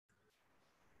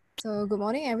So good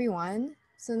morning, everyone.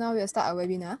 So now we'll start our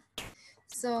webinar.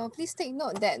 So please take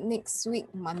note that next week,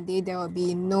 Monday, there will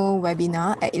be no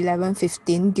webinar at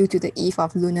 11:15 due to the eve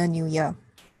of Lunar New Year.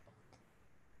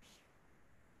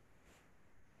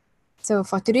 So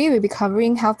for today, we'll be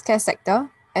covering healthcare sector,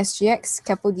 SGX,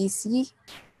 Capital DC,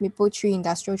 Maple3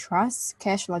 Industrial Trust,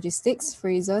 Cash Logistics,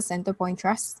 Fraser Centrepoint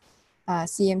Trust,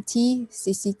 CMT,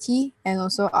 CCT, and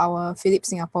also our Phillip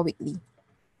Singapore Weekly.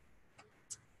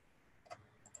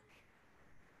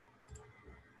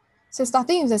 So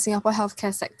starting with the Singapore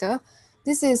healthcare sector,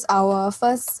 this is our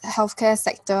first healthcare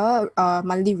sector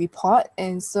monthly report.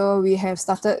 And so we have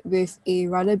started with a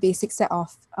rather basic set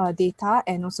of data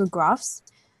and also graphs.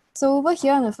 So over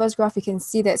here on the first graph, you can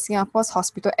see that Singapore's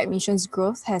hospital admissions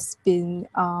growth has been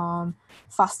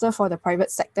faster for the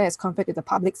private sector as compared to the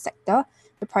public sector.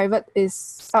 The private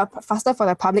is faster for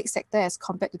the public sector as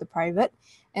compared to the private.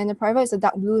 And the private is the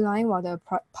dark blue line, while the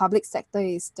public sector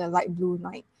is the light blue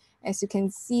line. As you can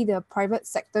see, the private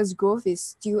sector's growth is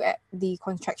still at the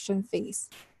contraction phase.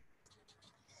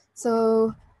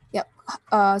 So,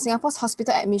 Singapore's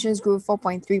hospital admissions grew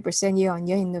 4.3%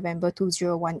 year-on-year in November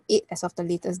 2018 as of the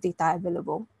latest data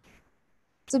available.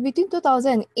 So between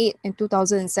 2008 and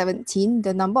 2017,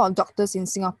 the number of doctors in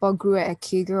Singapore grew at a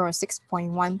CAGR of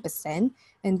 6.1%,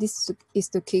 and this is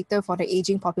to cater for the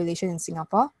aging population in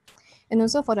Singapore. And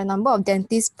also for the number of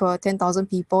dentists per 10,000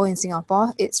 people in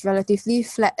Singapore, it's relatively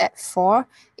flat at 4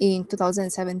 in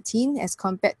 2017 as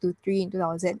compared to 3 in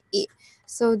 2008.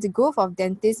 So the growth of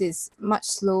dentists is much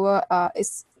slower,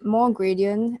 it's more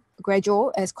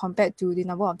gradual as compared to the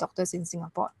number of doctors in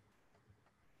Singapore.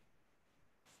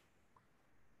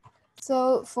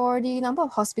 So for the number of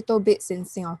hospital beds in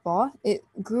Singapore, it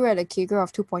grew at a CAGR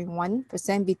of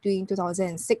 2.1% between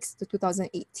 2006 to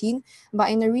 2018.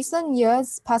 But in the recent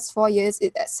years, past 4 years,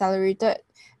 it accelerated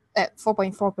at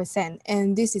 4.4%.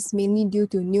 And this is mainly due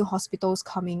to new hospitals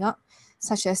coming up,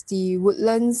 such as the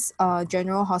Woodlands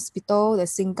General Hospital, the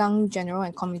Sengkang General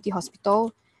and Community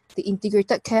Hospital, the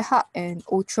Integrated Care Hub, and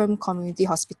Outram Community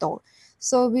Hospital.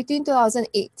 So between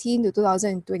 2018 to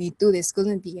 2022, there's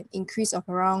going to be an increase of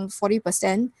around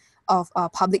 40% of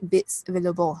public beds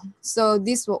available. So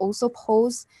this will also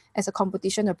pose as a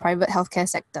competition to the private healthcare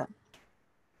sector.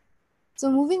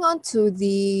 So moving on to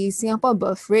the Singapore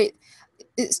birth rate,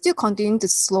 it's still continuing to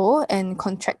slow and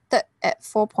contracted at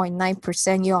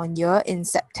 4.9% year-on-year in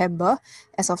September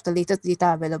as of the latest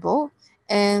data available.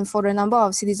 And for the number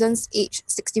of citizens aged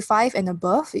 65 and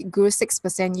above, it grew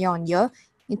 6% year-on-year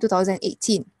in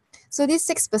 2018. So this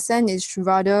 6% is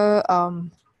rather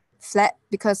flat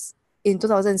because in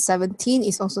 2017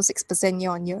 is also 6%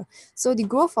 year-on-year. So the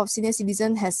growth of senior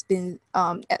citizen has been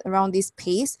at around this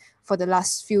pace for the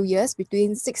last few years,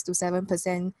 between 6 to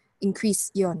 7%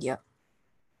 increase year-on-year.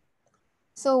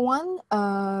 So one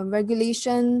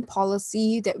regulation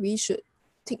policy that we should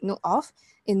take note of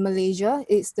in Malaysia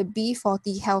is the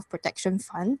B40 Health Protection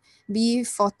Fund,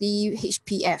 B40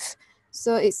 HPF.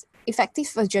 So it's effective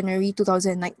for January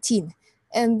 2019.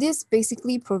 And this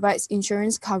basically provides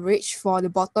insurance coverage for the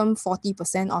bottom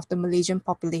 40% of the Malaysian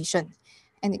population.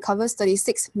 And it covers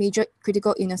 36 major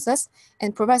critical illnesses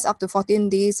and provides up to 14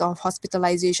 days of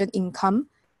hospitalization income,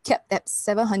 capped at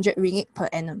 700 ringgit per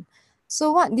annum.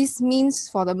 So what this means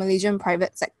for the Malaysian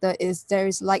private sector is there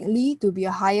is likely to be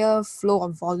a higher flow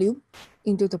of volume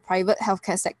into the private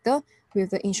healthcare sector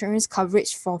with the insurance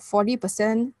coverage for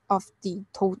 40% of the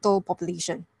total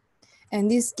population.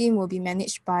 And this scheme will be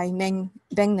managed by Bank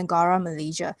Negara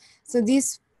Malaysia. So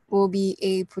this will be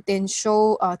a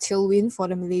potential tailwind for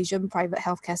the Malaysian private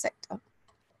healthcare sector.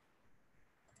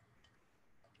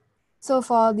 So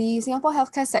for the Singapore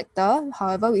healthcare sector,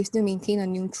 however, we still maintain a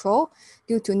neutral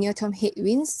due to near-term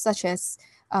headwinds such as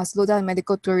slowdown in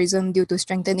medical tourism due to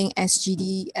strengthening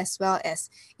SGD, as well as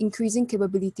increasing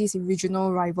capabilities in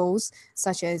regional rivals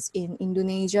such as in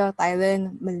Indonesia,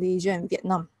 Thailand, Malaysia, and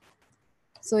Vietnam.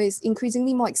 So it's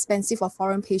increasingly more expensive for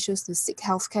foreign patients to seek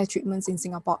healthcare treatments in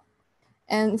Singapore.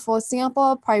 And for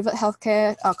Singapore private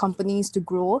healthcare companies to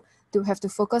grow, they have to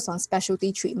focus on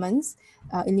specialty treatments,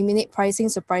 eliminate pricing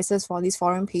surprises for these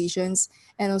foreign patients,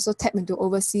 and also tap into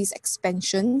overseas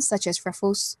expansion, such as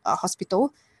Raffles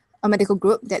Hospital, a medical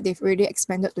group that they've already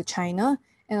expanded to China,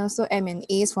 and also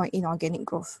M&As for inorganic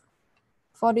growth.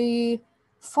 For the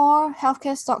 4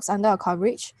 healthcare stocks under our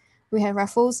coverage, we have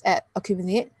Raffles at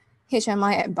Accumulate,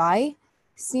 HMI at Buy,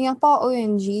 Singapore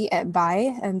ONG at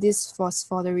Buy, and this was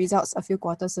for the results a few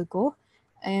quarters ago,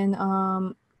 and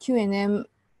Q&M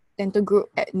Dental Group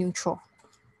at Neutral.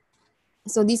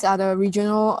 So these are the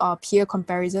regional peer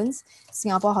comparisons,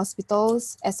 Singapore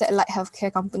hospitals, asset-light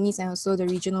healthcare companies, and also the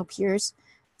regional peers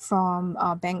from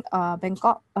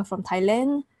Bangkok, from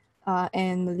Thailand,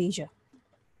 and Malaysia.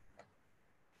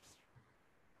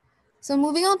 So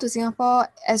moving on to Singapore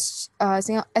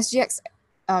SGX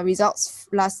results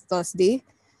last Thursday.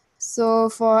 So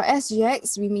for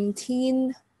SGX, we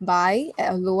maintain buy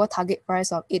at a lower target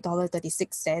price of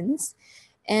 $8.36.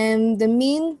 And the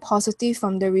main positive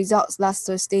from the results last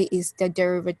Thursday is the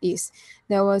derivatives.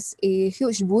 There was a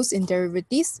huge boost in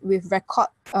derivatives with record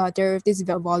derivatives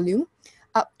volume,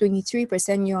 up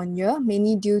 23% year-on-year,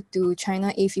 mainly due to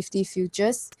China A50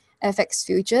 futures, FX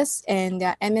futures, and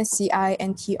their MSCI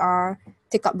NTR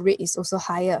take-up rate is also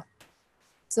higher.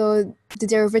 So the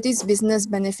derivatives business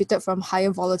benefited from higher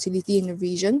volatility in the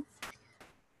region,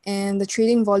 and the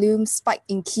trading volume spiked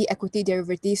in key equity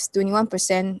derivatives,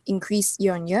 21% increase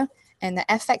year-on-year, and the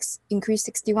FX increased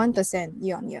 61%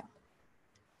 year-on-year.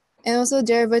 And also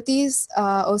derivatives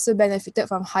also benefited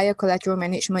from higher collateral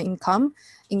management income,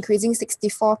 increasing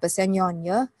 64%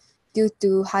 year-on-year due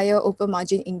to higher open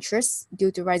margin interest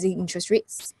due to rising interest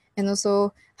rates. And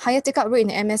also higher take-up rate in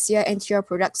the MSCI NTR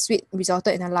product suite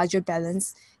resulted in a larger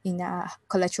balance in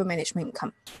collateral management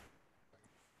income.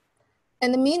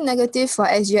 And the main negative for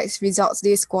SGX results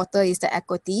this quarter is the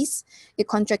equities. It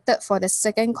contracted for the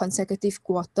second consecutive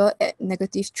quarter at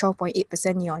negative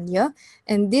 12.8% year-on-year,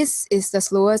 and this is the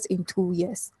slowest in 2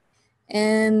 years.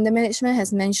 And the management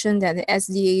has mentioned that the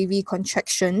SDAV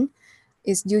contraction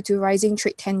is due to rising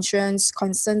trade tensions,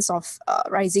 concerns of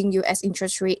rising US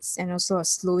interest rates, and also a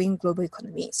slowing global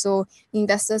economy. So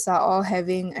investors are all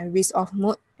having a risk-off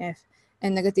mode and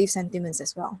negative sentiments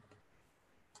as well.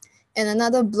 And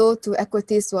another blow to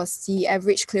equities was the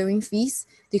average clearing fees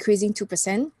decreasing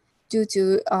 2% due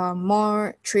to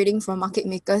more trading from market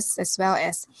makers, as well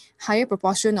as higher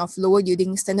proportion of lower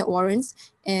yielding standard warrants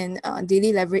and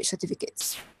daily leverage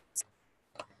certificates.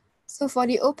 So for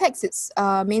the OPEX, it's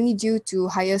mainly due to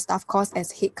higher staff costs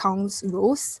as headcounts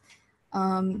rose.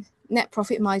 Net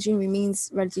profit margin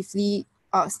remains relatively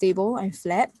stable and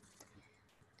flat.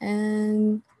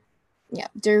 And yeah,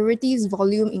 derivatives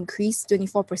volume increased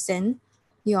 24%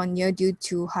 year-on-year due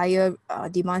to higher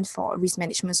demand for risk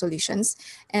management solutions.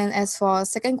 And as for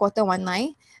second quarter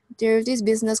 19, derivatives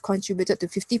business contributed to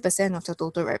 50% of the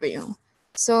total revenue.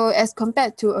 So as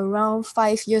compared to around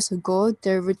 5 years ago,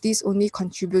 derivatives only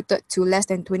contributed to less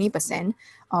than 20%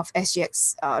 of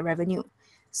SGX revenue.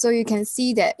 So you can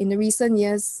see that in the recent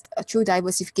years, through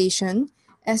diversification,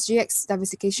 SGX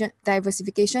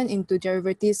diversification into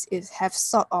derivatives have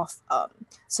sort of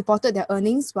supported their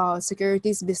earnings, while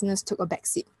securities business took a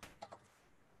backseat.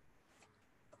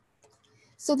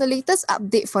 So the latest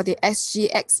update for the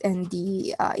SGX and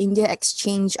the India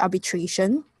Exchange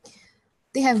arbitration,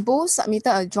 they have both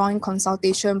submitted a joint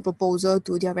consultation proposal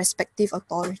to their respective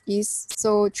authorities.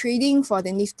 So trading for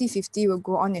the Nifty 50 will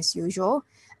go on as usual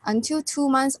until 2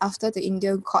 months after the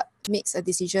Indian court makes a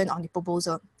decision on the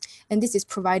proposal. And this is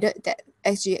provided that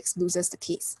SGX loses the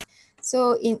case.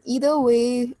 So in either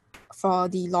way, for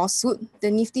the lawsuit,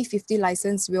 the Nifty 50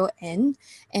 license will end.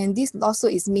 And this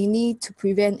lawsuit is mainly to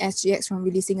prevent SGX from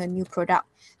releasing a new product.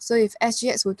 So if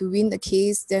SGX were to win the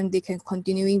case, then they can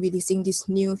continue releasing this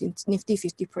new Nifty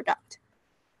 50 product.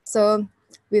 So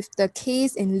with the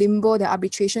case in limbo, the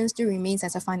arbitration still remains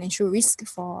as a financial risk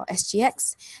for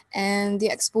SGX. And the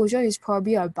exposure is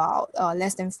probably about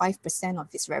less than 5% of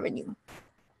its revenue.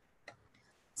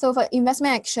 So for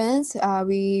investment actions,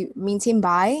 we maintain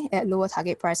buy at lower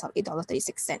target price of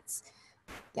 $8.36.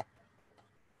 Yeah.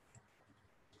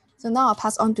 So now I'll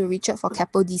pass on to Richard for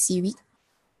KDCREIT.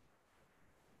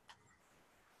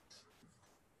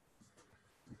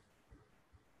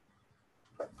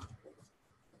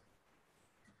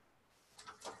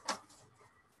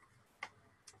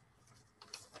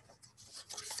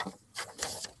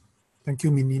 Thank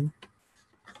you, Minin.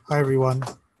 Hi, everyone.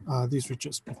 This is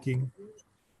Richard speaking.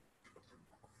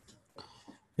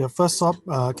 Yeah, first up,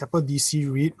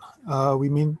 KDCREIT. We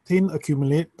maintain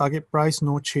accumulate target price,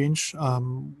 no change,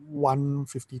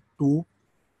 152.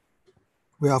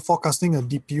 We are forecasting a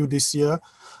DPU this year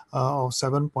of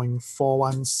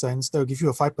 7.41 cents. That will give you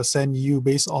a 5% yield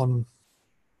based on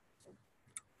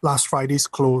last Friday's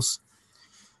close.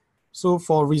 So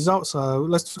for results,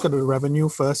 let's look at the revenue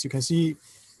first. You can see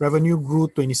revenue grew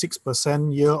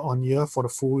 26% year-on-year for the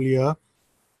full year.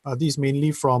 This is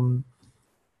mainly from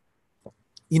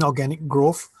inorganic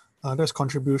growth. There's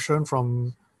contribution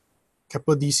from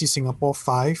KDC Singapore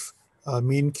 5,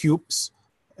 Main Cubes,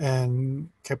 and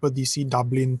KDC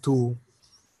Dublin 2.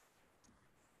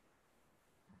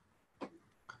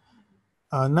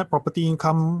 Net property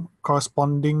income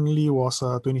correspondingly was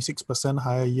 26%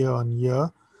 higher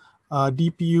year-on-year.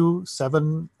 DPU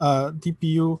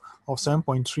of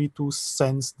 7.32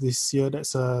 cents this year.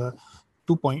 That's a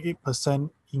 2.8%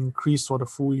 increase for the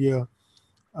full year.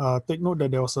 Take note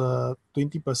that there was a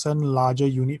 20% larger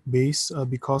unit base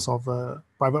because of a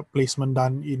private placement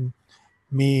done in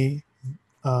May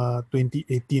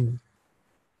 2018.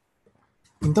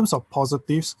 In terms of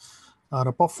positives,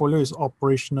 the portfolio is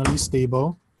operationally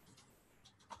stable.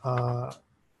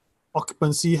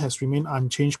 Occupancy has remained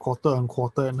unchanged quarter on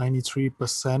quarter at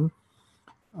 93%.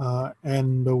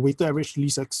 And the weighted average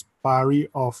lease expiry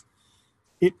of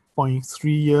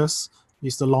 8.3 years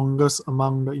is the longest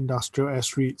among the industrial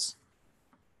S-REITs.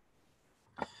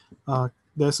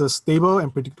 There's a stable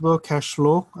and predictable cash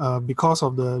flow because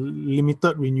of the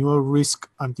limited renewal risk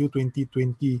until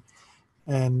 2020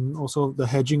 and also the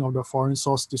hedging of the foreign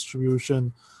source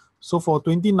distribution. So for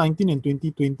 2019 and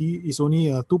 2020, it's only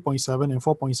 2.7 and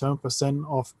 4.7%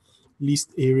 of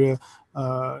leased area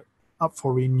up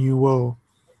for renewal.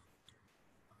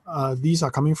 These are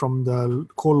coming from the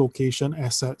co-location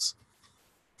assets.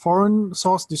 Foreign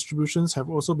source distributions have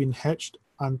also been hedged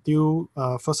until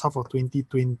first half of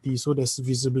 2020, so there's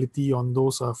visibility on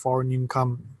those foreign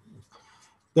income.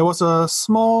 There was a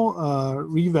small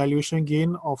revaluation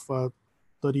gain of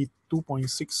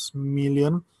 32.6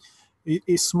 million.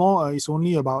 It's small, it's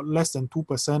only about less than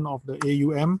 2% of the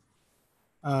AUM.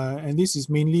 And this is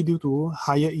mainly due to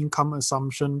higher income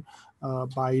assumption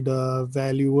by the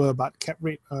valuer, but cap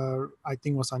rate I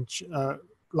think was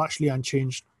largely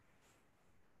unchanged.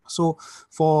 So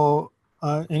for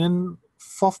and then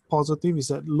fourth positive is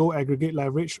that low aggregate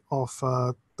leverage of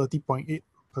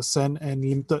 30.8% and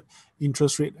limited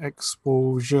interest rate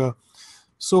exposure.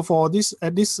 So for this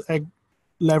at this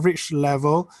leverage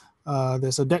level,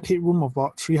 there's a debt headroom of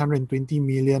about 320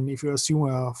 million if you assume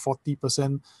a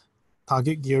 40%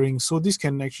 target gearing. So this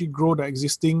can actually grow the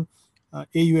existing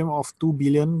AUM of 2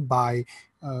 billion by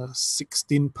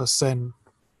 16%.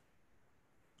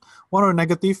 One of the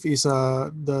negative is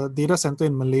the data center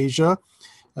in Malaysia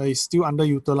is still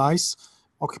underutilized.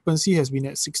 Occupancy has been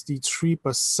at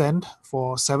 63%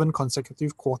 for 7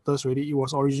 consecutive quarters already. It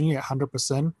was originally at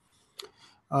 100%.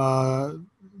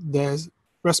 The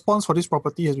response for this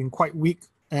property has been quite weak,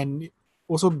 and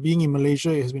also being in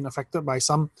Malaysia, it has been affected by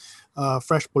some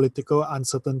fresh political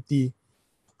uncertainty.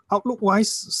 Outlook-wise,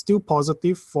 still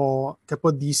positive for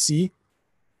Keppel DC.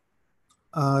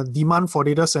 Demand for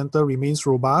data center remains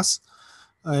robust,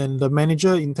 and the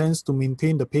manager intends to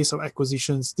maintain the pace of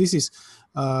acquisitions. This is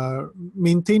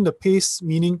maintain the pace,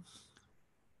 meaning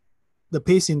the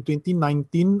pace in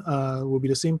 2019 will be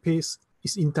the same pace,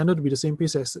 is intended to be the same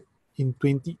pace as in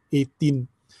 2018.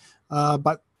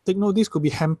 But take note, this could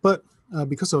be hampered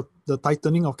because of the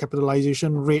tightening of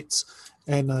capitalization rates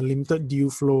and limited deal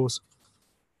flows.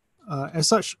 As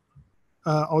such,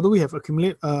 although we have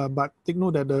accumulated, but take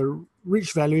note that the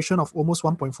rich valuation of almost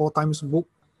 1.4 times book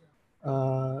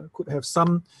could have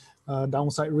some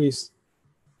downside risk.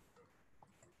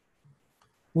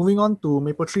 Moving on to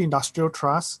Mapletree Industrial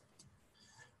Trust,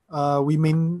 we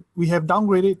have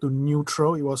downgraded to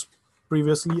neutral. It was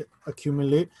previously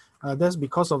accumulate. That's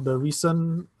because of the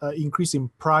recent increase in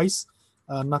price.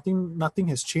 Nothing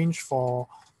has changed for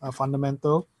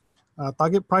fundamental.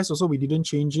 Target price also, we didn't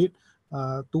change it,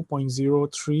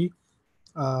 2.03.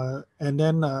 And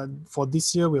then for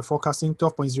this year, we're forecasting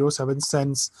 12.07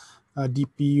 cents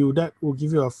DPU. That will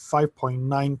give you a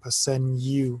 5.9%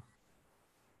 yield.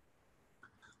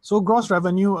 So gross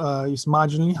revenue is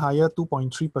marginally higher,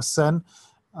 2.3%.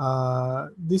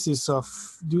 This is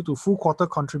due to full quarter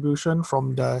contribution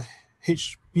from the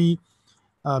HP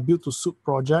build-to-suit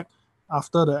project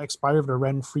after the expiry of the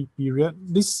rent-free period.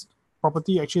 This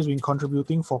property actually has been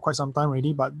contributing for quite some time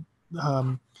already, but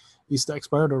it's the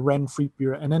expiry of the rent-free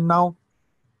period. And then now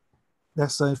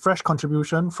there's a fresh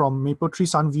contribution from Mapletree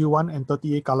Sunview 1 and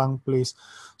 38 Kallang Place.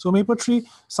 So Mapletree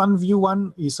Sunview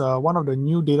 1 is one of the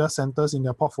new data centers in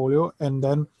their portfolio, and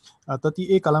then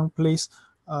 38 Kallang Place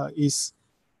is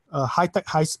a high-tech,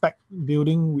 high-spec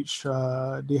building which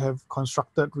they have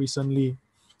constructed recently.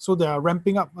 So they are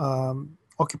ramping up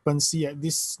occupancy at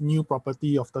this new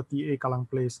property of 38 Kallang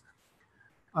Place.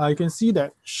 You can see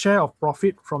that share of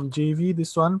profit from JV,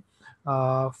 this one,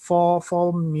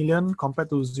 4 million compared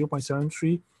to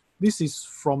 0.73. This is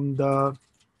from the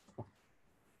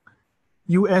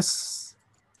US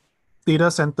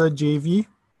data center JV.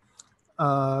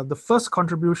 The first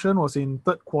contribution was in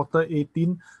third quarter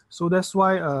 18, so that's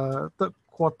why third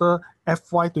quarter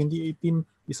FY 2018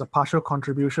 is a partial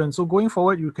contribution. So going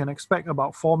forward, you can expect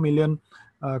about 4 million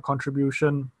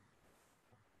contribution.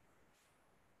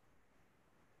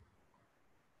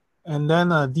 And then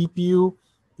DPU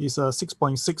is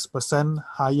 6.6%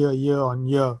 higher year on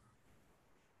year.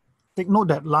 Take note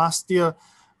that last year,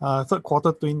 third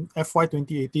quarter FY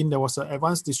 2018, there was an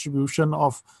advanced distribution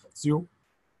of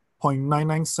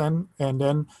 0.99 cent and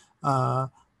then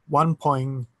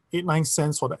 1.89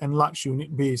 cents for the enlarged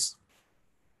unit base.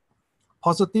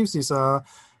 Positives is a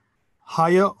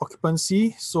higher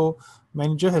occupancy, so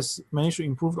manager has managed to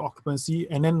improve the occupancy,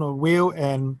 and then the WALE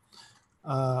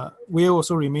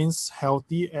also remains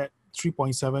healthy at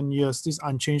 3.7 years. This is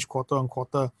unchanged quarter on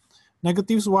quarter.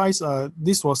 Negatives wise,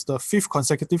 this was the 5th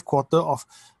consecutive quarter of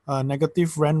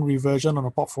negative rent reversion on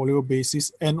a portfolio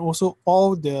basis, and also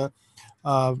all the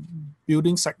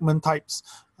building segment types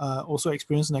also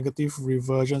experience negative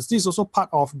reversions. This is also part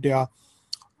of their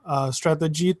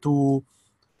strategy to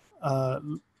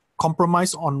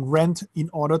compromise on rent in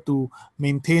order to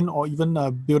maintain or even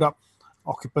build up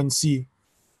occupancy.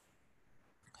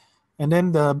 And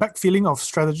then the backfilling of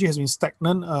strategy has been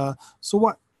stagnant.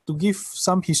 To give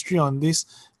some history on this,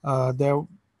 the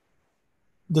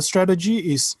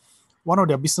strategy is one of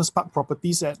their business park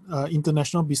properties at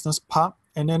International Business Park,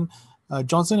 and then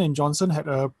Johnson & Johnson had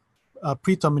a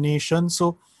pre-termination,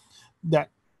 so that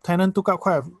tenant took up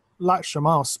quite a large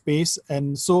amount of space,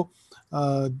 and so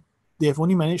they have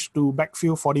only managed to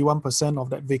backfill 41%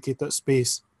 of that vacated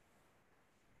space.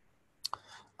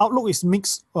 Outlook is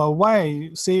mixed. Why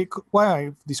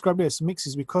I describe it as mixed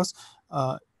is because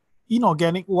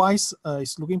inorganic wise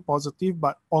it's looking positive,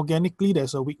 but organically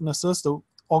there's a weaknesses. The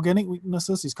organic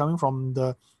weaknesses is coming from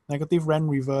the negative rent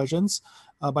reversions.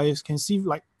 But you can see,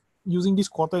 like using this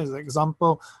quarter as an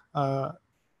example,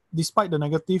 despite the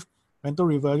negative rental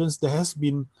reversions, there has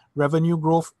been revenue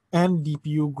growth and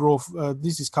DPU growth.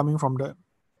 This is coming from the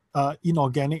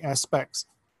inorganic aspects.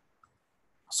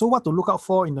 So what to look out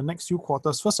for in the next few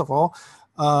quarters? First of all,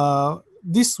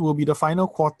 this will be the final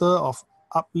quarter of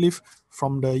uplift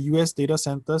from the US data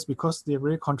centers because they've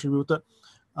already contributed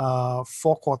 4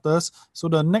 quarters. So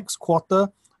the next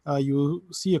quarter, you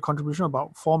see a contribution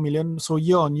about 4 million. So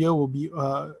year on year will be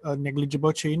a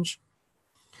negligible change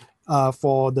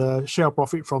for the share of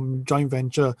profit from joint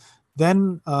venture.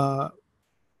 Then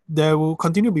there will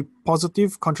continue to be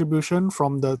positive contribution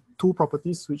from the 2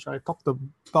 properties which I talked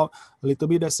about a little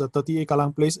bit. That's the 38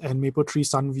 Kallang Place and Maple Tree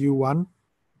Sunview 1.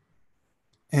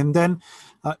 And then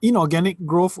inorganic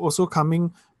growth also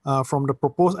coming from the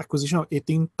proposed acquisition of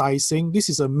 18 Tai Seng. This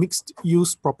is a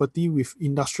mixed-use property with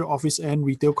industrial office and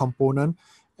retail component.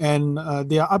 And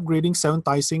they are upgrading 7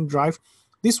 Tai Seng Drive.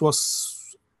 This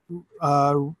was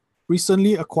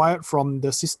recently acquired from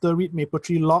the sister REIT Maple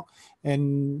Tree Lock,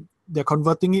 and they're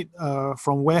converting it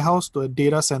from warehouse to a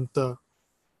data center.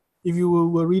 If you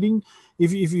were reading,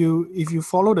 if you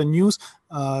follow the news,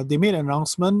 they made an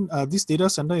announcement. This data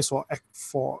center is for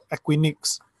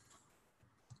Equinix.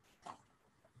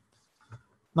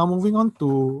 Now moving on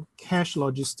to Cash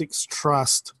Logistics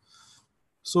Trust.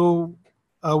 So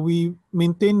we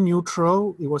maintain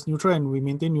neutral. It was neutral and we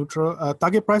maintain neutral.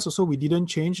 Target price also we didn't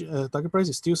change. Target price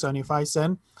is still 75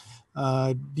 cents.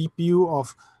 DPU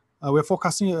of we're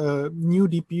forecasting a new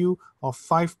DPU of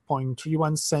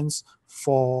 5.31 cents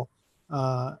for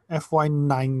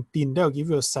FY19. That will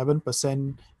give you a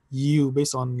 7% yield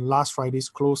based on last Friday's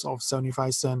close of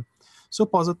 75 cents. So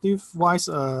positive wise,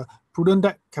 prudent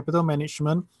debt capital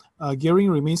management, gearing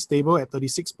remains stable at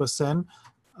 36%.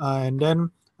 And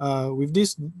then with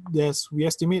this, we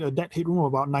estimate a debt headroom of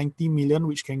about 90 million,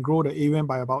 which can grow the AUM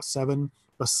by about 7%.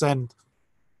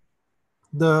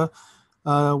 The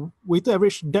weighted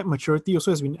average debt maturity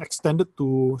also has been extended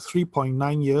to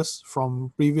 3.9 years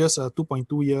from previous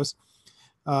 2.2 years,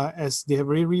 as they have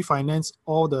already refinanced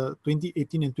all the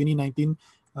 2018 and 2019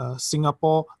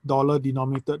 Singapore dollar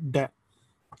denominated debt.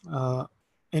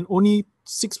 And only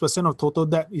 6% of total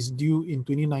debt is due in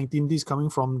 2019. This is coming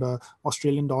from the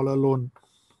Australian dollar loan.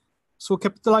 So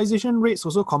capitalization rates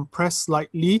also compressed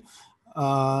slightly.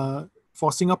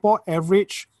 For Singapore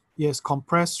average, it has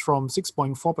compressed from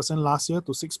 6.4% last year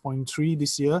to 6.3%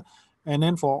 this year. And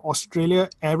then for Australia,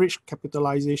 average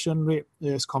capitalization rate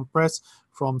is compressed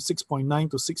from 6.9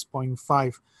 to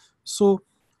 6.5. So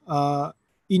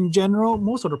in general,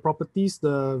 most of the properties,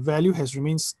 the value has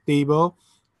remained stable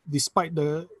despite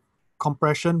the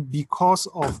compression because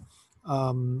of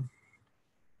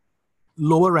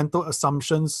lower rental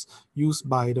assumptions used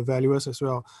by the valuers as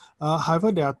well.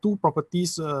 However, there are 2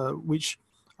 properties which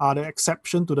are the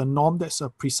exception to the norm. That's a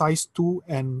Precise 2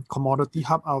 and Commodity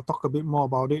Hub. I'll talk a bit more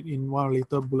about it in one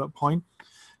later bullet point.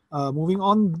 Moving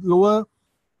on, lower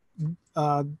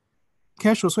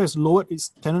Cash also has lowered its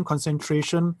tenant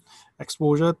concentration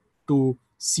exposure to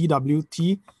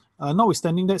CWT.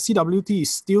 Notwithstanding that, CWT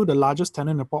is still the largest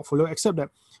tenant in the portfolio, except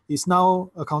that is now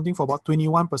accounting for about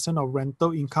 21% of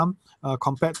rental income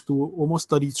compared to almost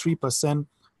 33%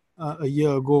 a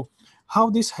year ago. How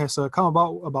this has come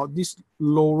about this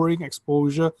lowering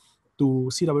exposure to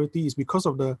CWT is because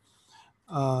of the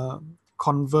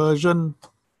conversion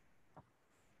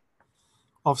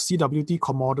of CWT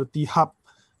commodity hub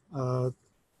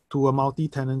to a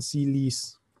multi-tenancy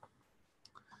lease.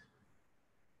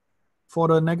 For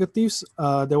the negatives,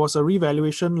 there was a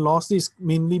revaluation loss. This is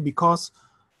mainly because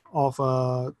of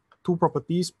two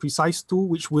properties, Precise 2,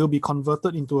 which will be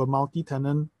converted into a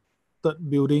multi-tenant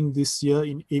building this year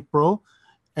in April,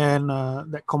 and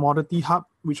that commodity hub,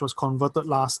 which was converted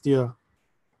last year.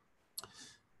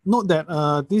 Note that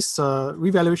this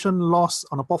revaluation loss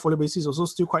on a portfolio basis is also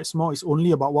still quite small. It's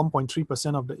only about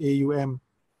 1.3% of the AUM.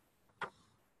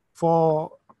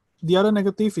 For the other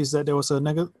negative is that there was a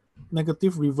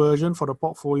negative reversion for the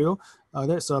portfolio.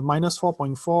 That's a minus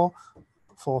 4.4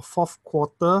 for fourth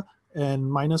quarter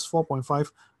and minus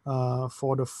 4.5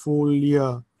 for the full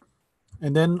year.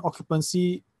 And then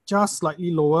occupancy just slightly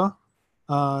lower.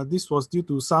 This was due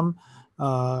to some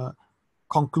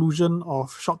conclusion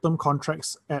of short-term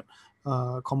contracts at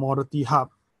Commodity Hub.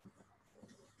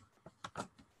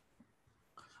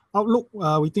 Outlook,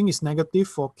 we think is negative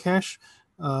for cash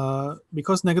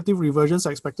because negative reversions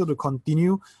are expected to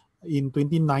continue in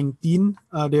 2019.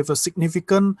 They have a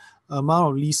significant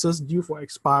amount of leases due for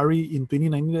expiry in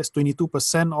 2019. That's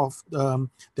 22% of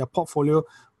their portfolio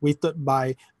weighted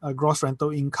by gross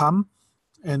rental income.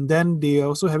 And then they are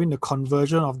also having the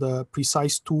conversion of the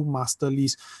Precise 2 master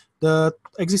lease. The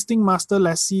existing master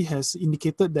lessee has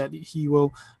indicated that he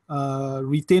will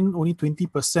retain only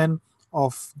 20%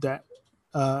 of that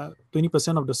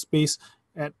 20% of the space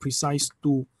at Precise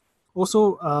 2.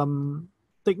 Also,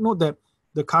 take note that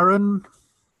the current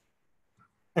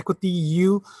equity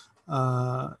yield,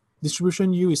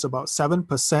 distribution yield is about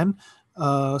 7%.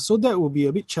 So that will be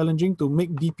a bit challenging to make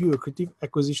DPU accretive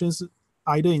acquisitions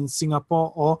either in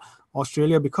Singapore or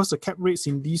Australia because the cap rates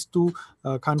in these two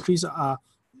countries are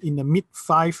in the mid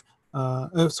 6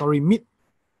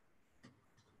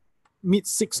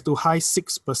 to high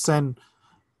 6%.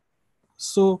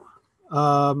 So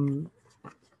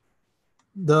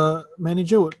the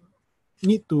manager would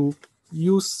need to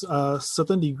use a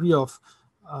certain degree of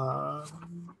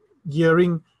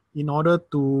gearing in order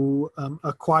to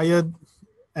acquire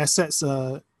assets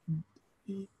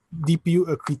DPU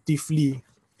accretively.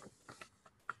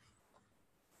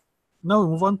 Now we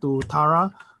move on to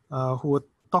Tara, who will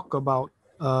talk about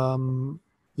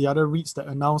the other REITs that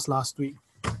announced last week.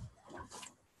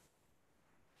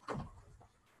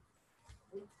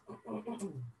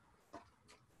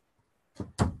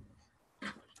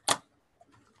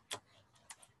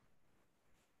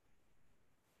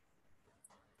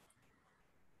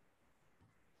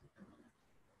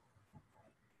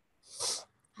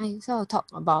 Hi, so I'll talk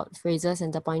about Fraser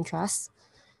Centrepoint Trust.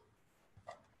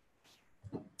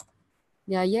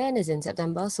 Their year-end is in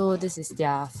September, so this is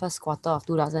their first quarter of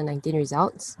 2019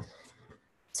 results.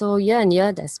 So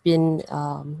year-on-year, there's been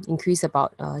increase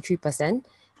about 3%.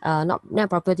 Net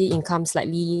property income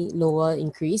slightly lower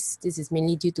increase. This is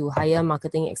mainly due to higher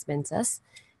marketing expenses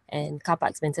and car park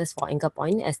expenses for Anchor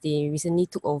Point as they recently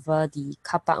took over the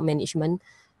car park management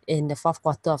in the fourth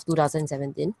quarter of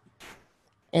 2017.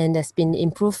 And there's been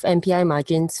improved MPI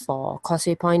margins for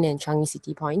Causeway Point and Changi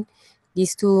City Point.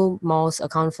 These two malls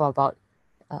account for about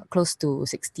close to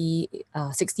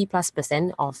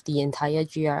 60+% of the entire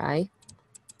GRI.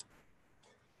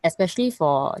 Especially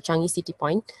for Changi City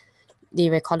Point, they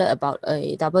recorded about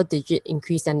a double-digit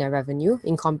increase in their revenue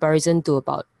in comparison to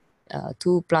about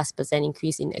 2+%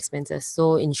 increase in expenses.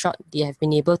 So in short, they have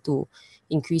been able to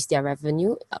increase their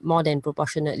revenue more than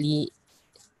proportionately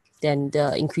than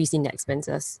the increase in the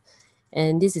expenses.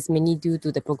 And this is mainly due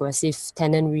to the progressive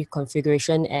tenant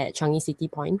reconfiguration at Changi City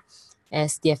Point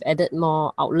as they have added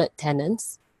more outlet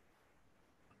tenants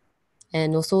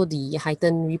and also the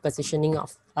heightened positioning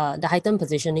of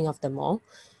the mall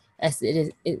as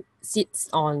it sits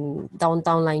on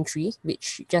downtown Line 3,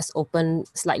 which just opened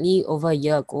slightly over a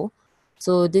year ago.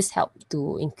 So this helped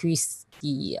to increase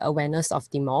the awareness of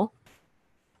the mall.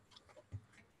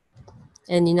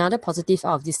 And another positive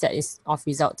out of this set of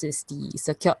results is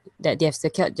that they have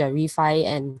secured the refi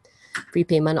and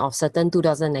prepayment of certain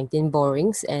 2019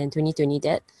 borrowings and 2020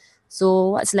 debt. So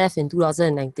what's left in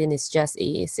 2019 is just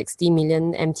a 60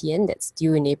 million MTN that's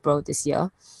due in April this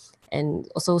year, and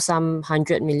also some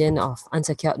 100 million of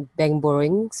unsecured bank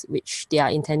borrowings, which they are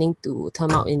intending to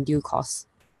term out in due course.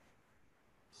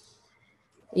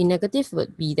 A negative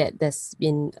would be that there's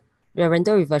been the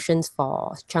rental reversions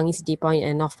for Changi City Point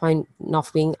and North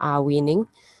Wing are waning.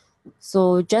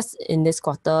 So just in this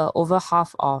quarter, over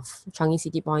half of Changi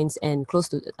City Points and close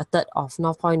to a third of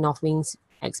North Point North Wing's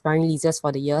expiring leases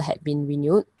for the year had been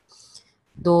renewed,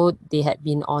 though they had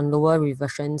been on lower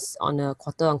reversions on a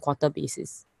quarter-on-quarter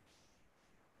basis.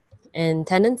 And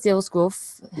tenant sales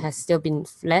growth has still been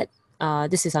flat.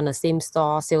 This is on a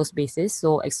same-store sales basis,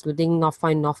 so excluding North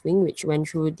Point North Wing, which went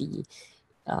through the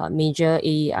major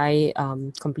AEI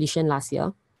completion last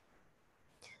year.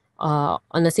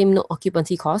 On the same note,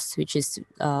 occupancy costs, which is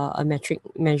a metric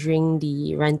measuring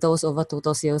the rentals over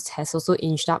total sales, has also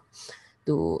inched up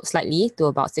slightly to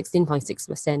about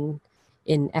 16.6%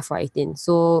 in FY18.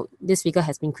 So this figure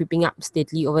has been creeping up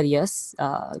steadily over the years.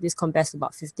 This compares to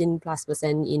about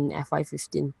 15+% in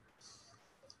FY15.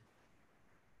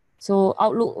 So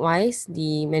outlook-wise,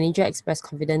 the manager expressed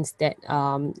confidence that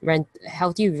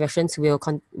healthy reversions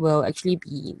will actually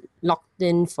be locked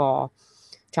in for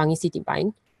Changi City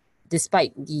Pine,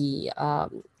 despite the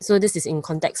so this is in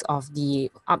context of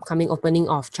the upcoming opening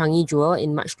of Changi Jewel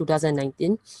in March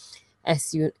 2019.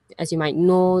 As you might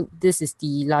know, this is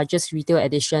the largest retail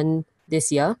addition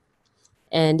this year,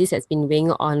 and this has been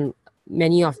weighing on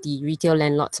many of the retail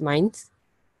landlords' minds.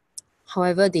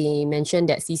 However, they mentioned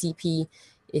that CCP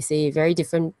is a very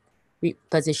different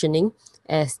positioning,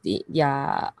 as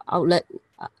their outlet,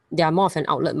 they are more of an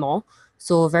outlet mall,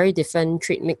 so very different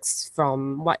trade mix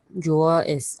from what Jewel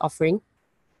is offering.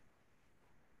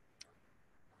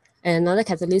 And another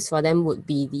catalyst for them would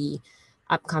be the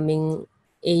upcoming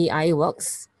AEI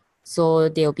works. So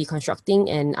they'll be constructing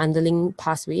an underling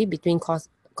passway between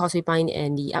Causeway Pine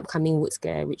and the upcoming Wood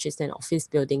Square, which is an office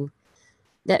building.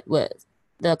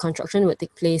 The construction would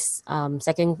take place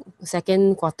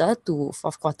second quarter to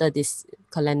fourth quarter this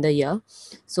calendar year.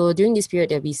 So during this period,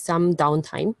 there'll be some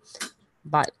downtime,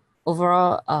 but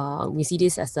overall, we see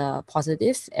this as a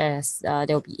positive, as there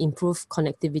will be improved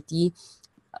connectivity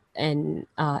and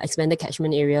expanded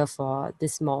catchment area for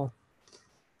this mall.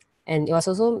 And it was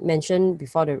also mentioned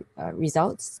before the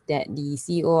results that the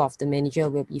CEO of the manager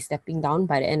will be stepping down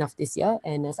by the end of this year,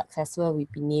 and a successor will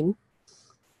be named.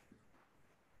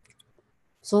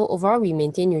 So overall, we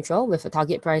maintain neutral with a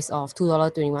target price of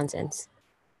 $2.21.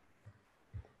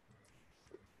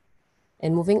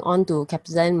 And moving on to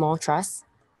CapitaLand Mall Trust.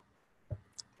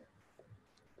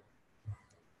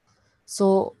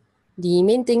 So the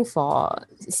main thing for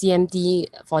CMT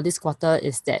for this quarter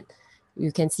is that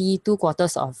you can see 2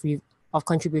 quarters of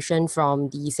contribution from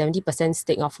the 70%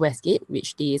 stake of Westgate,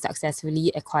 which they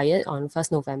successfully acquired on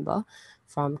 1st November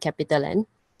from CapitaLand.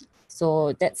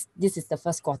 So this is the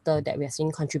first quarter that we are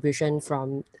seeing contribution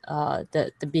from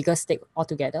the biggest stake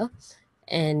altogether.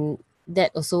 And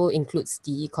that also includes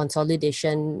the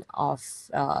consolidation of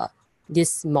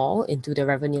this mall into the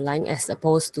revenue line as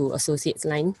opposed to associates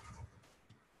line.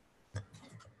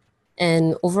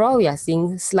 And overall, we are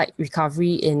seeing slight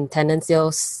recovery in tenant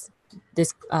sales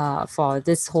for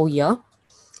this whole year.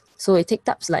 So it ticked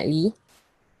up slightly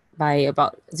by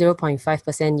about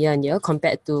 0.5% year-on-year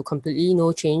compared to completely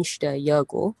no change the year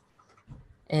ago.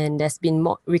 And there's been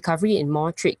more recovery in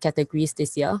more trade categories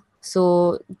this year.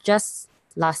 So just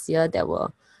last year, there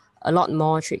were a lot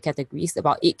more trade categories,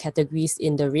 about 8 categories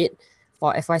in the red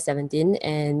for FY17.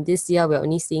 And this year, we're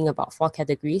only seeing about 4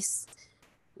 categories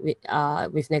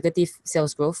with negative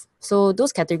sales growth. So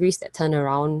those categories that turn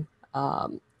around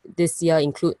this year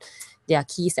include their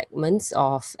key segments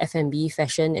of F&B,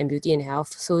 fashion, and beauty and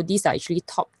health. So these are actually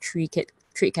top 3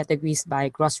 trade categories by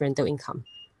gross rental income.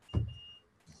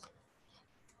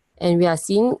 And we are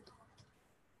seeing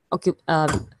a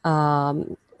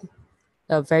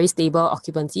very stable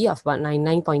occupancy of about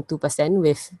 99.2%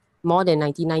 with more than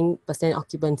 99%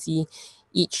 occupancy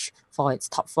each for its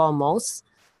top 4 malls.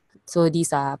 So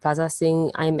these are Plaza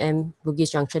Sing, IMM,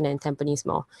 Bugis Junction, and Tampines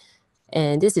Mall.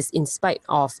 And this is in spite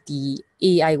of the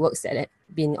AEI works that have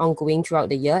been ongoing throughout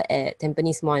the year at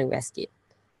Tampines Mall and Westgate.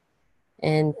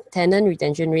 And tenant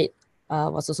retention rate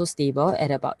was also stable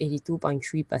at about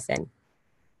 82.3%.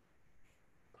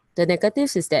 The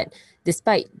negatives is that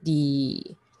despite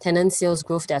the tenant sales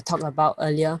growth that I talked about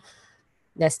earlier,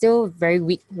 there's still very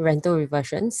weak rental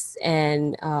reversions,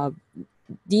 and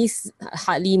these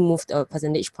hardly moved a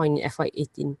percentage point in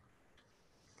FY18.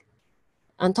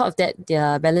 On top of that,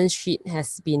 their balance sheet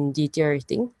has been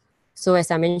deteriorating. So as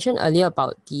I mentioned earlier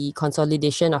about the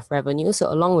consolidation of revenue,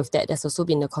 so along with that, there's also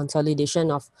been the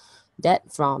consolidation of debt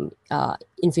from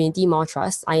Infinity Mall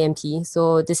Trust, IMT.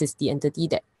 So this is the entity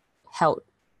that held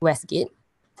Westgate.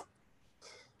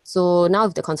 So now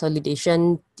with the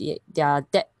consolidation, their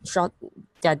debt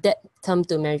term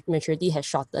to maturity has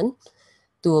shortened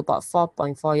to about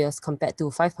 4.4 years compared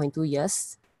to 5.2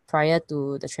 years prior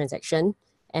to the transaction.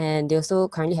 And they also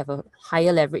currently have a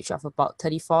higher leverage of about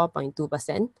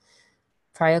 34.2%.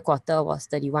 Prior quarter was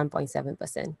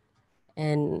 31.7%.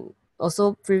 And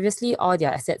also previously all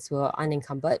their assets were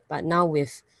unencumbered, but now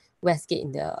with Westgate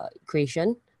in the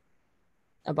equation,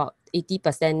 about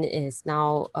 80% is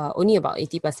now, only about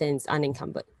 80% is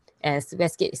unencumbered, as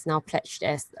Westgate is now pledged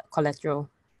as collateral.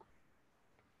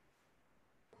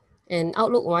 And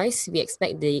outlook-wise, we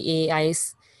expect the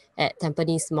AAIs at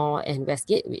Tampines Mall and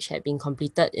Westgate, which had been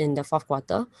completed in the fourth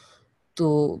quarter,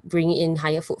 to bring in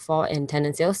higher footfall and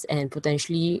tenant sales and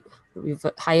potentially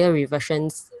higher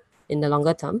reversions in the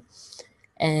longer term.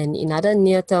 And another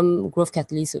near-term growth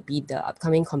catalyst would be the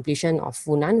upcoming completion of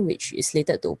Funan, which is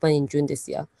slated to open in June this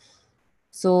year.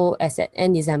 So as at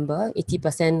end December,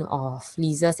 80% of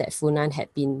leases at Funan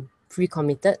had been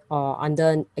pre-committed or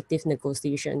under active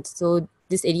negotiations. So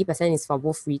this 80% is for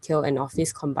both retail and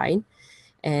office combined.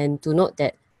 And to note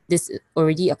that this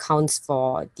already accounts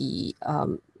for the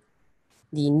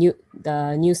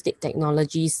new state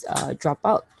technologies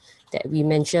dropout that we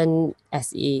mentioned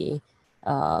as a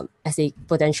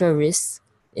potential risk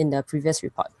in the previous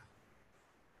report.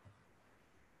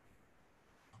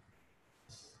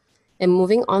 And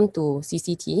moving on to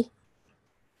CCT.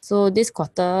 So this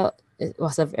quarter, it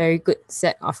was a very good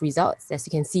set of results. As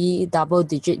you can see,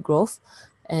 double-digit growth.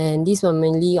 And these were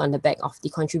mainly on the back of the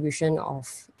contribution of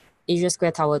Asia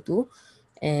Square Tower 2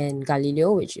 and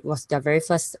Galileo, which was their very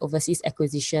first overseas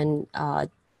acquisition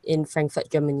in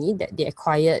Frankfurt, Germany, that they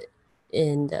acquired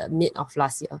in the mid of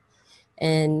last year.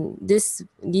 And these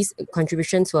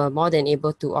contributions were more than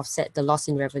able to offset the loss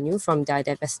in revenue from their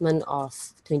divestment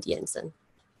of 20 Anson.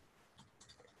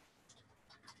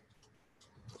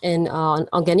 And on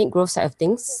organic growth side of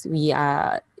things, we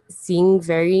are seeing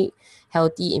very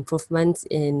healthy improvements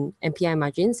in MPI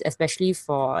margins, especially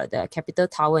for the Capital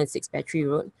Tower and 6 Battery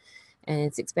Road.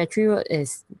 And 6 Battery Road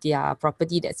is their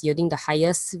property that's yielding the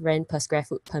highest rent per square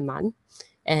foot per month.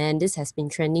 And this has been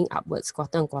trending upwards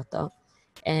quarter on quarter.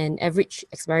 And average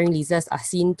expiring leases are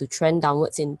seen to trend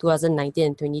downwards in 2019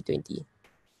 and 2020.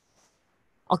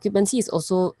 Occupancy is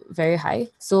also very high.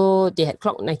 So they had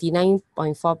clocked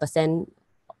 99.4%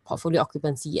 portfolio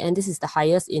occupancy, and this is the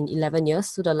highest in 11 years.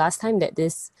 So the last time that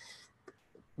this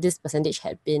percentage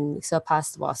had been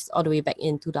surpassed was all the way back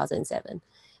in 2007.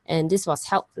 And this was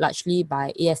helped largely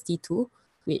by AST2,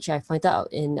 which I pointed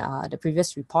out in the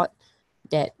previous report,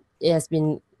 that it has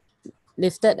been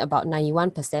lifted about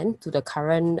 91% to the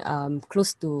current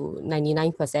close to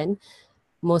 99%,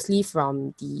 mostly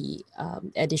from the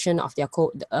addition of their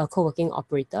co-working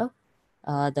operator,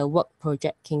 the Work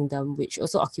Project Kingdom, which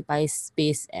also occupies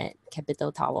space at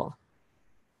Capital Tower.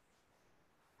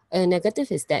 A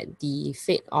negative is that the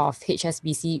fate of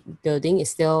HSBC building is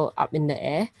still up in the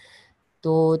air,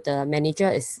 though the manager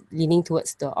is leaning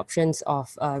towards the options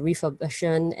of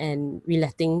refurbishment and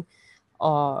reletting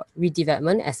or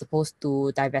redevelopment as opposed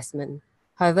to divestment.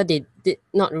 However, they did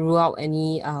not rule out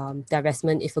any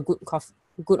divestment if a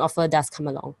good offer does come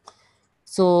along.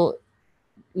 So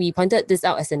we pointed this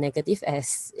out as a negative,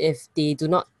 as if they do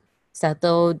not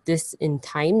settle this in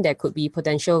time, there could be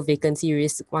potential vacancy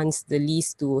risk once the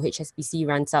lease to HSBC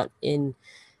runs out in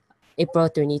April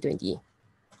 2020.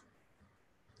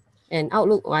 And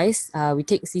outlook-wise, we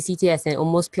take CCT as an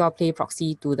almost pure play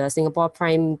proxy to the Singapore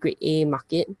Prime Grade A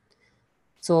market.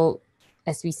 So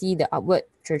as we see the upward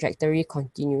trajectory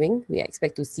continuing, we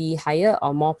expect to see higher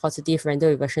or more positive rental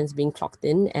reversions being clocked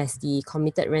in as the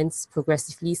committed rents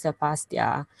progressively surpass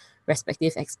their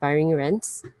respective expiring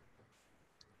rents.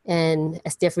 And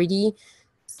as they've already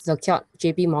secured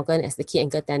JP Morgan as the key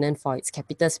anchor tenant for its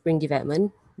Capital Spring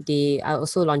development, they are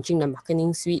also launching the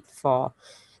marketing suite for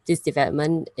this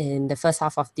development in the first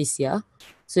half of this year.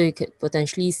 So you could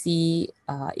potentially see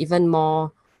even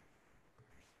more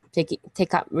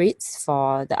take-up rates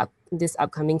for this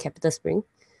upcoming Capital Spring.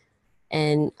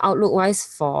 And outlook-wise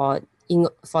for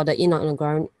the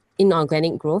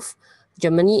inorganic growth,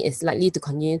 Germany is likely to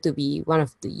continue to be one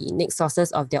of the next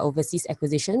sources of their overseas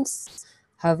acquisitions.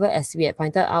 However, as we had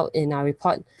pointed out in our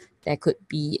report, there could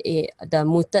be the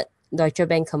mooted Deutsche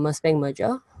Bank-Commerzbank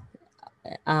merger.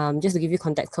 Just to give you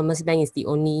context, Commerzbank is the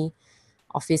only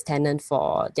office tenant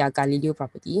for their Galileo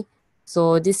property.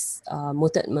 So this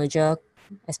mooted merger,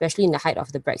 especially in the height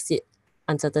of the Brexit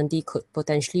uncertainty, could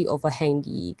potentially overhang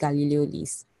the Galileo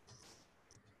lease.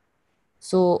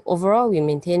 So overall, we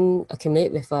maintain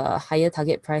accumulate with a higher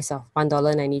target price of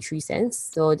 $1.93.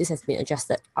 So this has been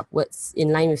adjusted upwards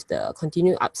in line with the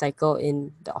continued upcycle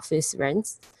in the office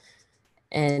rents.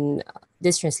 And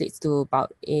this translates to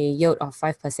about a yield of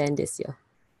 5% this year.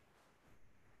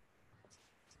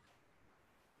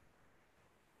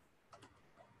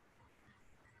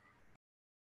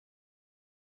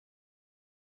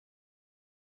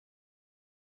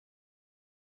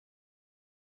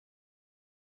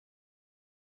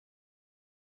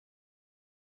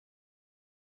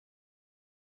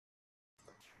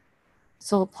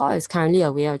 So Paul is currently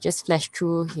away. I'll just flash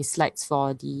through his slides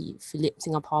for the Phillip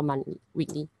Singapore Monthly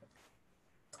Weekly.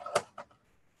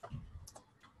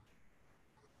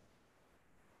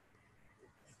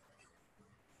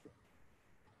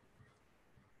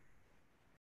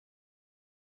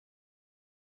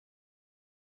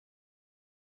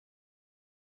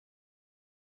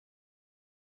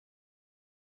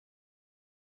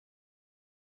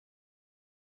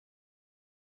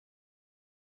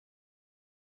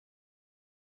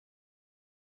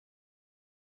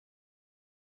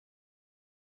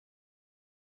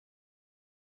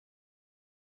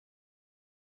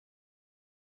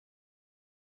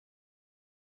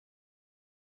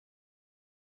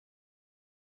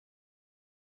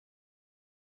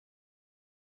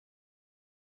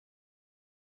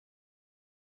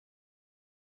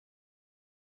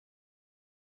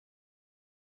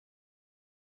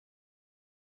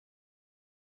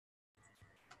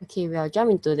 Okay, we'll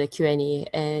jump into the Q&A.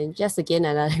 And just again,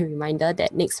 another reminder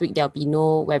that next week there'll be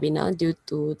no webinar due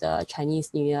to the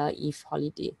Chinese New Year Eve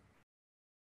holiday.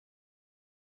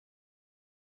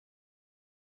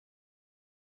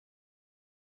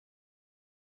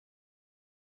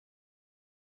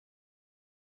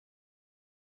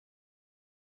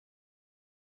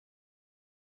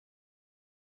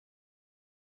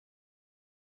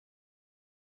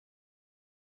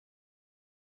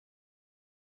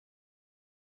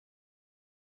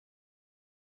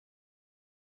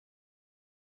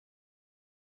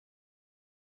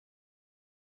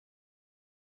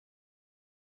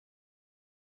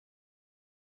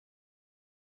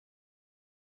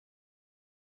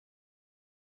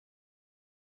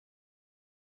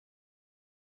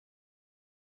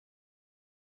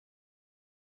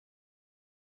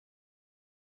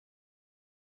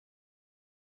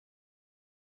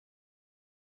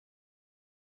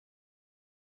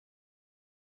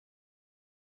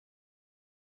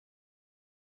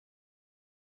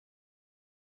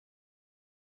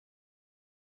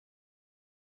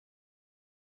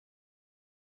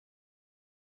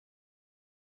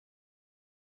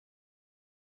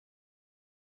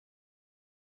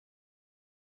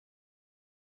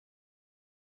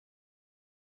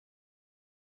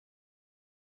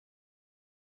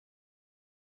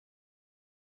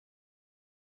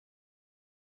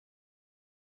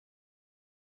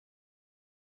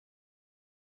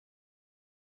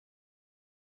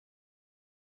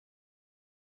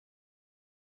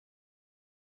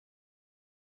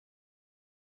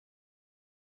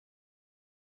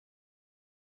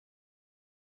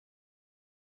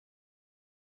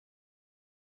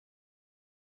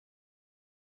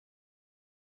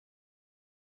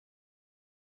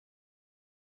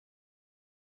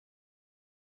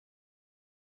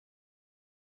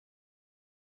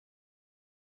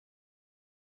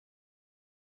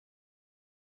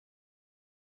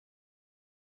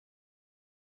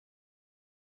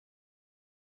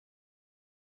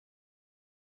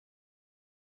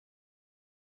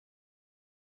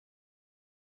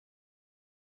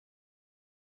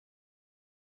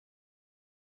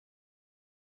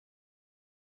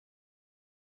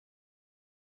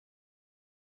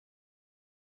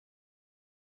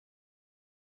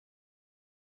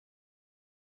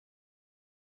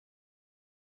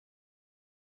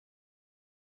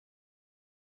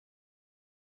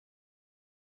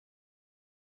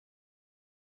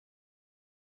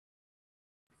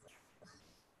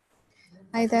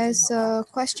 Hi, there's a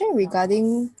question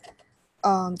regarding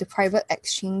the private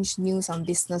exchange news on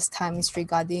Business Times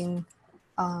regarding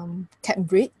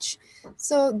CapBridge.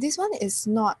 So this one is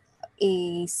not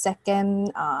a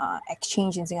second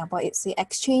exchange in Singapore. It's the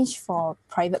exchange for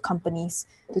private companies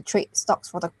to trade stocks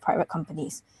for the private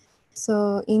companies.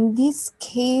 So in this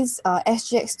case,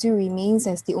 SGX still remains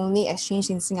as the only exchange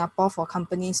in Singapore for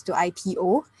companies to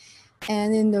IPO.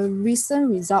 And in the recent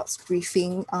results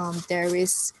briefing, there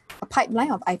is a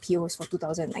pipeline of IPOs for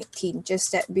 2019.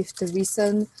 Just that with the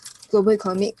recent global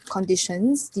economic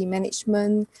conditions, the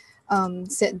management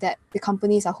said that the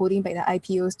companies are holding back their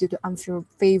IPOs due to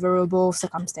unfavorable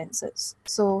circumstances.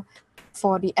 So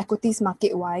for the equities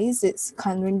market-wise, it's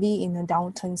currently in a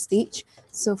downturn stage.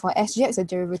 So for SGX, the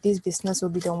derivatives business will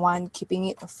be the one keeping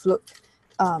it afloat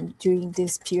during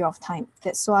this period of time.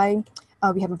 That's why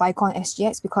we have a buy call on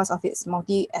SGX because of its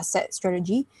multi-asset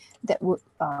strategy that would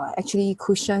actually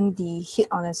cushion the hit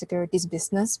on the securities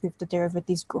business with the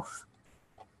derivatives growth.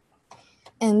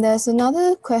 And there's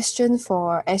another question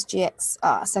for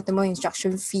SGX settlement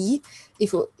instruction fee,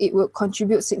 if it would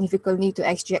contribute significantly to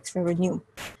SGX revenue.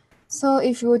 So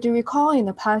if you were to recall in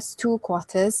the past 2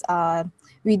 quarters,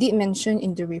 we did mention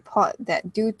in the report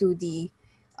that due to the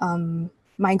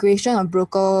migration of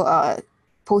broker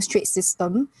post-trade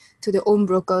system to the own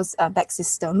brokers back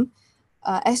system,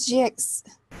 SGX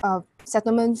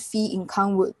settlement fee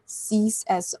income would cease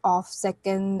as of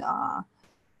second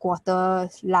quarter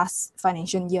last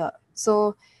financial year.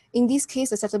 So in this case,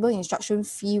 the settlement instruction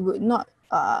fee would not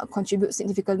contribute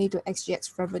significantly to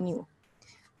SGX revenue.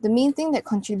 The main thing that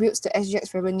contributes to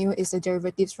SGX revenue is the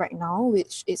derivatives right now,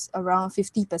 which is around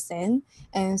 50%,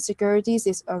 and securities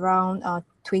is around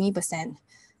 20%.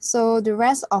 So the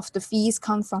rest of the fees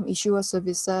come from issuer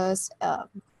services.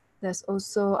 There's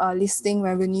also listing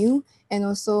revenue and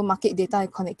also market data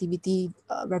and connectivity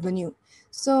revenue.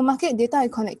 So market data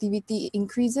and connectivity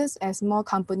increases as more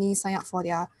companies sign up for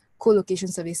their co-location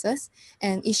services,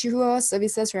 and issuer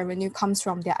services revenue comes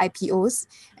from their IPOs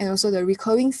and also the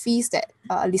recurring fees that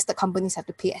listed companies have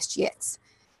to pay SGX.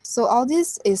 So all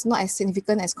this is not as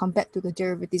significant as compared to the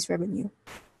derivatives revenue.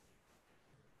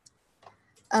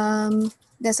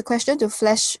 There's a question to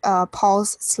flash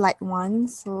Paul's slide 1,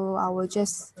 so I will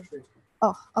just,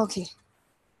 oh, okay.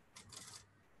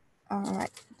 All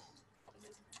right.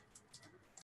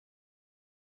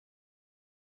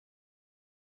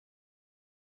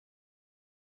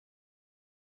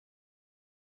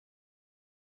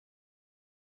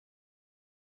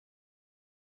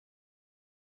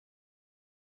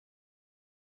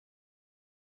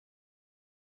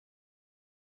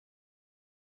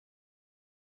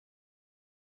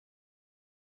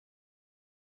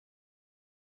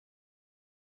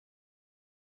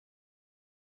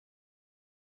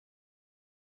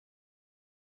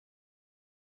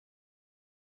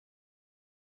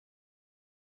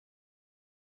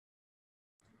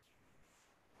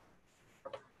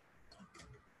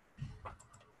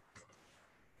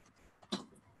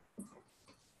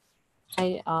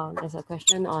 There's a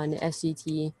question on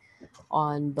FCT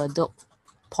on Bedok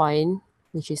Point,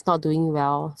 which is not doing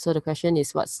well. So the question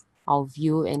is, what's our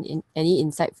view and any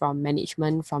insight from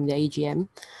management from the AGM?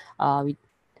 We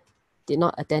did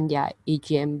not attend their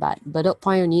AGM, but Bedok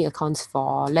Point only accounts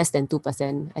for less than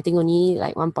 2%. I think only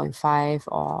like 1.5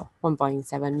 or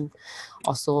 1.7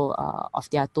 or so of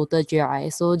their total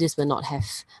GRI. So this will not have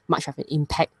much of an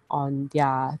impact on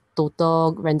their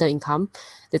total rental income.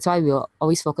 That's why we're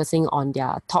always focusing on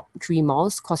their top 3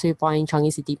 malls: Causeway Point,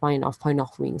 Changi City Point, and Off Point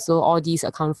North Wing. So all these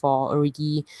account for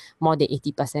already more than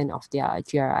 80% of their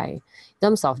GRI. In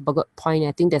terms of Bedok Point,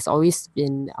 I think there's always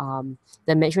been,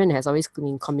 the management has always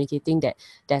been communicating that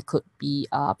there could be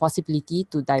a possibility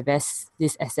to divest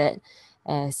this asset,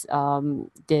 as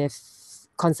they've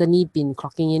constantly been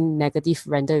clocking in negative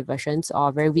rental reversions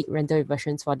or very weak rental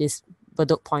reversions for this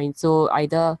Bedok Point. So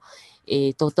either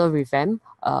a total revamp,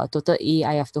 total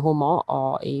AEI of the whole mall,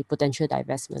 or a potential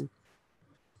divestment.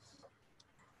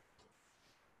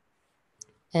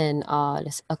 And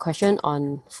there's a question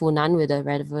on Funan, will the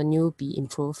revenue be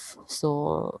improved?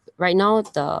 So right now,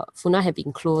 the Funan have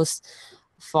been closed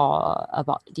for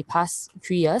about the past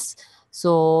 3 years.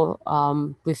 So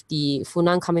with the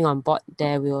Funan coming on board,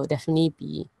 there will definitely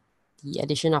be the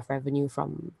addition of revenue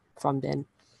from them.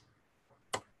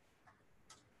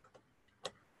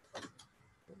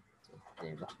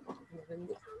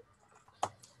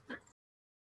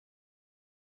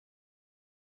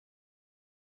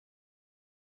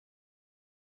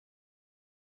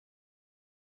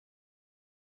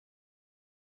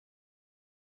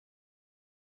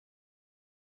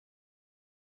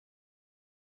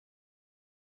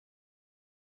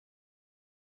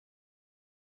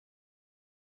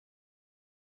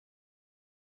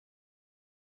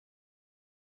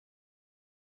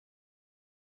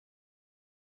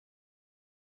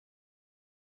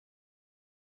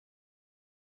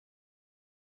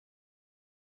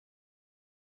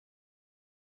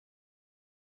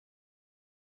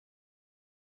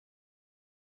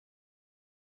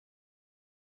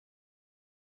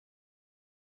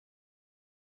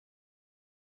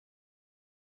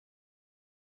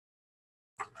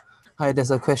 Hi,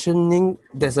 there's a question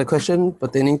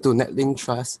pertaining to Netlink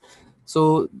Trust.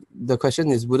 So the question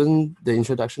is, wouldn't the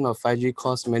introduction of 5G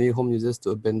cause many home users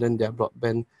to abandon their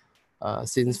broadband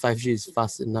since 5G is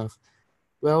fast enough?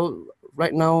 Well,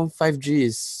 right now 5G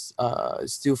is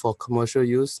still for commercial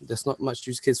use. There's not much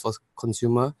use case for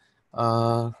consumer.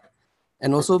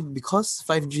 And also because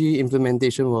 5G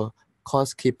implementation will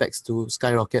cause capex to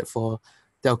skyrocket for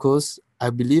telcos,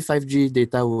 I believe 5G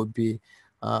data would be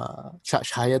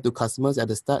charged higher to customers at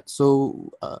the start.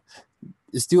 So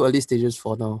it's still early stages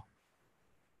for now.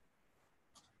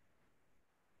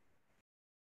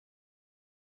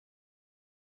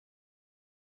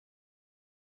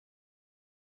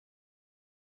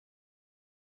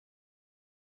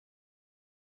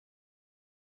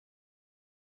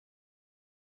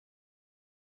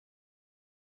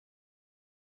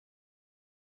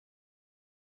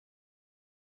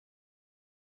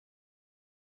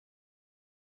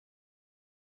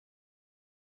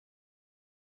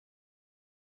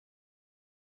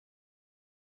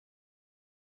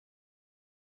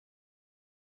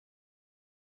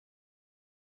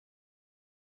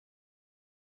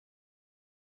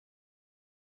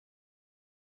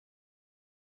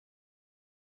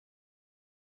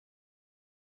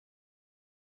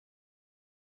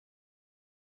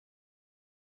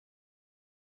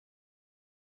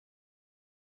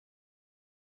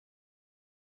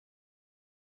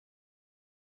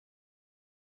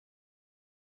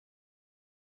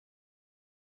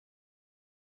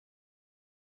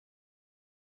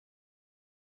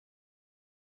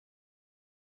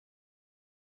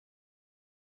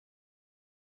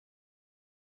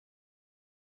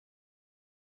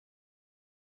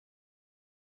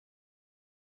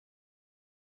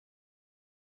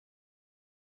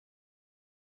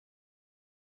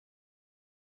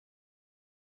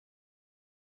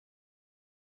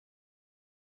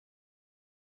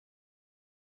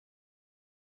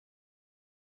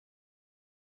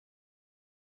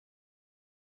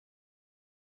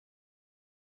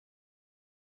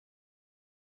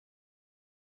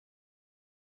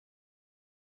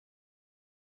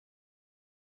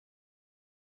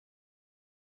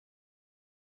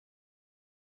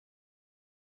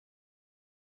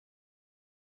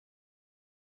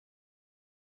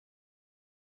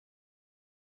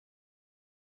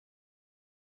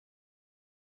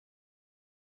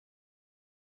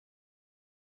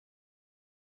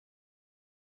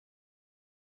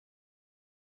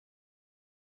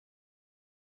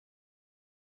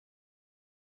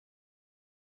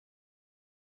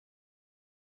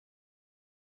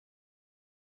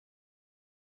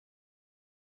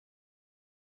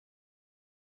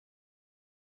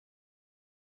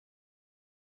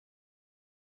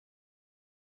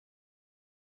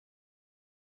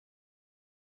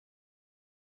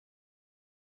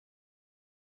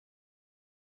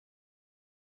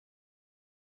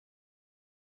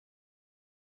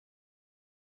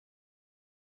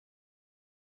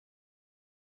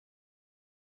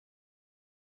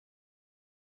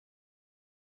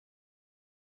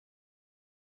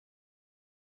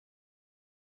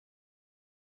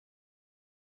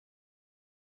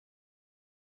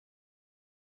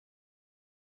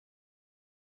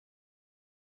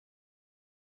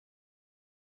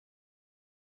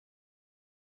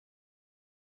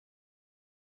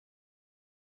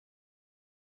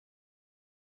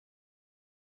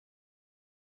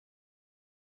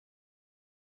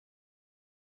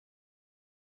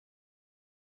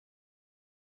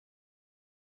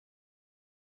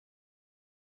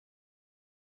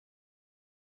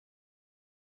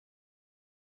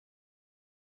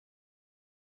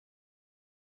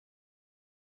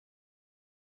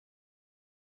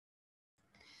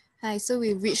 Hi, so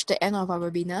we've reached the end of our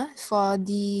webinar. For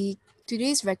the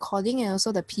today's recording and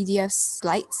also the PDF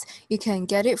slides, you can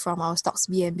get it from our Stocks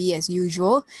BNB as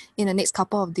usual. In the next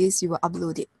couple of days, you will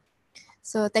upload it.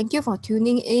 So thank you for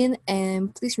tuning in,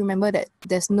 and please remember that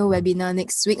there's no webinar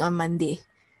next week on Monday.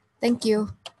 Thank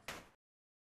you.